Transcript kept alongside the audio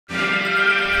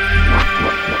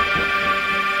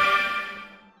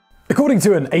According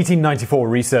to an 1894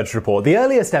 research report, the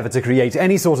earliest ever to create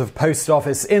any sort of post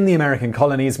office in the American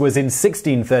colonies was in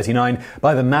 1639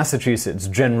 by the Massachusetts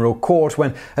General Court,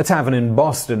 when a tavern in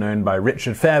Boston owned by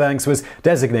Richard Fairbanks was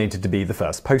designated to be the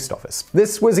first post office.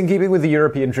 This was in keeping with the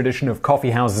European tradition of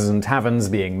coffee houses and taverns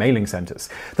being mailing centers.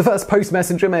 The first post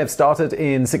messenger may have started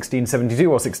in 1672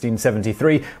 or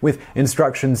 1673 with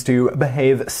instructions to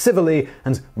behave civilly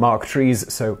and mark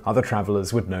trees so other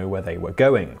travelers would know where they were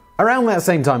going. Around that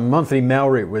same time, a monthly mail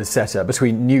route was set up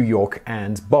between New York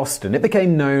and Boston. It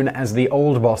became known as the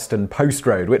Old Boston Post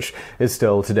Road, which is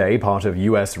still today part of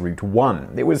US Route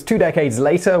 1. It was 2 decades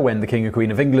later when the King and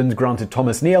Queen of England granted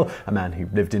Thomas Neal, a man who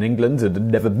lived in England and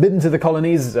had never been to the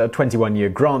colonies, a 21-year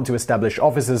grant to establish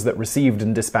offices that received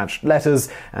and dispatched letters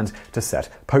and to set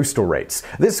postal rates.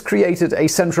 This created a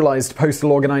centralized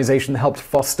postal organization that helped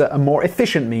foster a more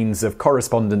efficient means of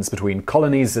correspondence between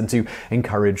colonies and to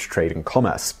encourage trade and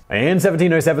commerce. In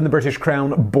 1707, the British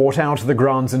Crown bought out the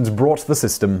grant and brought the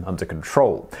system under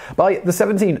control. By the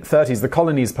 1730s, the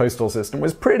colony's postal system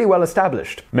was pretty well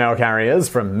established. Mail carriers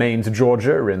from Maine to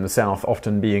Georgia, in the South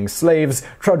often being slaves,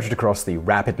 trudged across the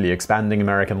rapidly expanding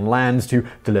American land to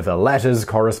deliver letters,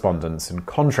 correspondence, and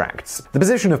contracts. The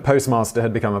position of postmaster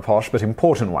had become a posh but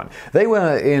important one. They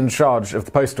were in charge of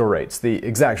the postal rates, the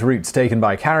exact routes taken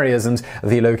by carriers, and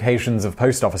the locations of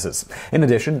post offices. In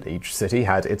addition, each city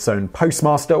had its own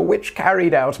postmaster, which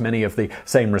carried out many of the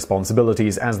same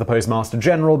responsibilities as the Postmaster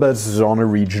General, but on a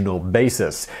regional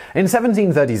basis. In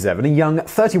 1737, a young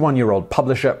 31-year-old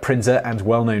publisher, printer, and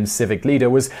well-known civic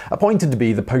leader was appointed to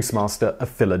be the Postmaster of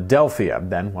Philadelphia,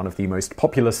 then one of the most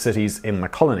populous cities in the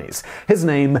colonies. His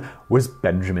name was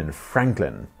Benjamin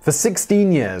Franklin. For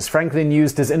 16 years, Franklin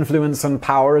used his influence and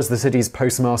power as the city's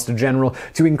Postmaster General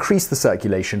to increase the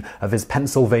circulation of his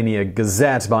Pennsylvania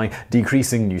Gazette by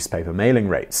decreasing newspaper mailing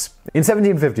rates. In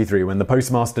 1753, when the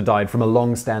postmaster died from a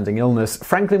long-standing illness,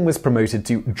 Franklin was promoted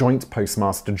to Joint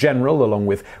Postmaster General along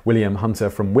with William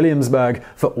Hunter from Williamsburg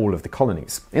for all of the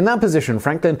colonies. In that position,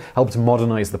 Franklin helped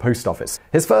modernize the post office.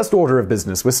 His first order of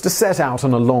business was to set out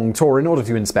on a long tour in order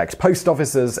to inspect post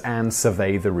offices and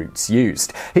survey the routes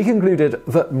used. He concluded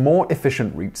that more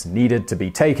efficient routes needed to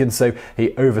be taken, so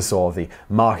he oversaw the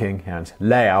marking and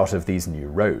layout of these new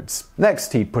roads.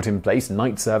 Next, he put in place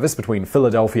night service between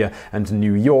Philadelphia and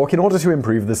New York in order to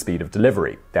improve the speed of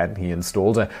delivery. Then he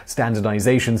installed a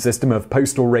standardization system of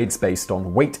postal rates based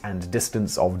on weight and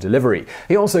distance of delivery.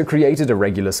 He also created a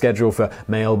regular schedule for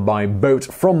mail by boat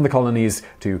from the colonies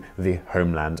to the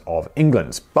homeland of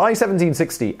England. By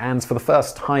 1760, and for the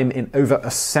first time in over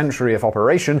a century of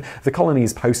operation, the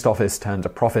colony's post office turned a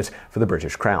profit for the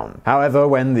British Crown. However,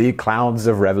 when the clouds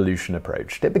of revolution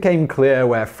approached, it became clear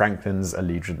where Franklin's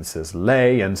allegiances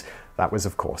lay, and that was,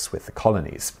 of course, with the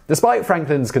colonies. Despite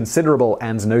Franklin's considerable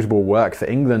and notable work for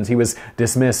England, he was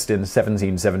dismissed in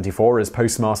 1774 as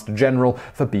Postmaster General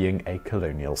for being a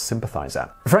colonial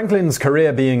sympathizer. Franklin's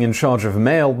career being in charge of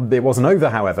mail, it wasn't over,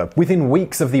 however. Within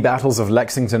weeks of the battles of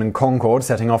Lexington and Concord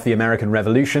setting off the American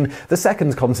Revolution, the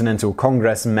Second Continental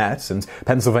Congress met, and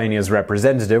Pennsylvania's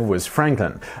representative was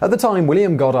Franklin. At the time,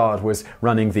 William Goddard was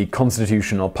running the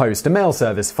Constitutional Post, a mail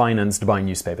service financed by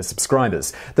newspaper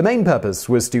subscribers. The main purpose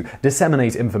was to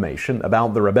disseminate information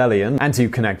about the rebellion and to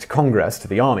connect Congress to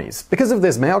the armies. Because of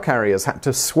this, mail carriers had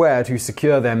to swear to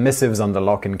secure their missives under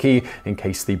lock and key in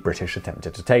case the British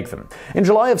attempted to take them. In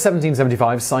July of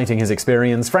 1775, citing his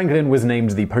experience, Franklin was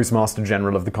named the Postmaster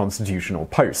General of the Constitutional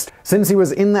Post. Since he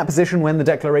was in that position when the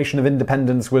Declaration of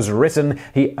Independence was written,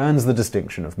 he earns the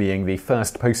distinction of being the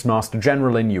first Postmaster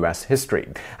General in US history.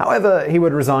 However, he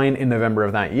would resign in November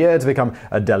of that year to become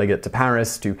a delegate to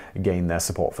Paris to gain their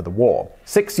support for the war.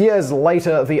 6 years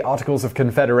later, the Articles of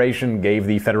Confederation gave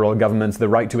the federal government the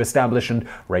right to establish and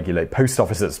regulate post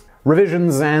offices.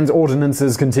 Revisions and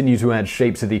ordinances continue to add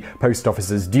shape to the post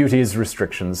office's duties,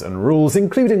 restrictions, and rules,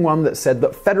 including one that said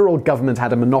that federal government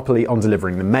had a monopoly on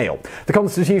delivering the mail. The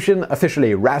Constitution,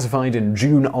 officially ratified in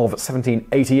June of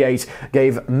 1788,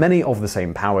 gave many of the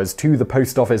same powers to the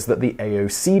post office that the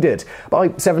AOC did. By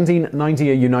 1790,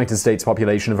 a United States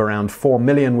population of around 4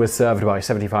 million was served by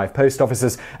 75 post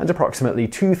offices and approximately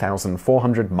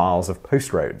 2,400 miles of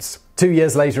post roads. 2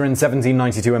 years later, in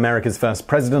 1792, America's first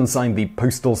president signed the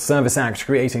Postal Service Act,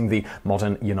 creating the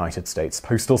modern United States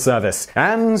Postal Service.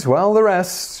 And, well, the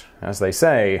rest, as they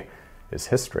say, is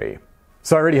history.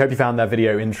 So I really hope you found that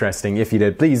video interesting. If you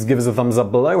did, please give us a thumbs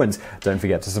up below and don't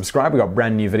forget to subscribe. We've got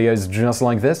brand new videos just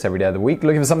like this every day of the week.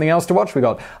 Looking for something else to watch? We've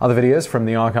got other videos from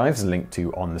the archives linked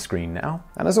to on the screen now.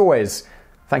 And as always,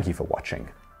 thank you for watching.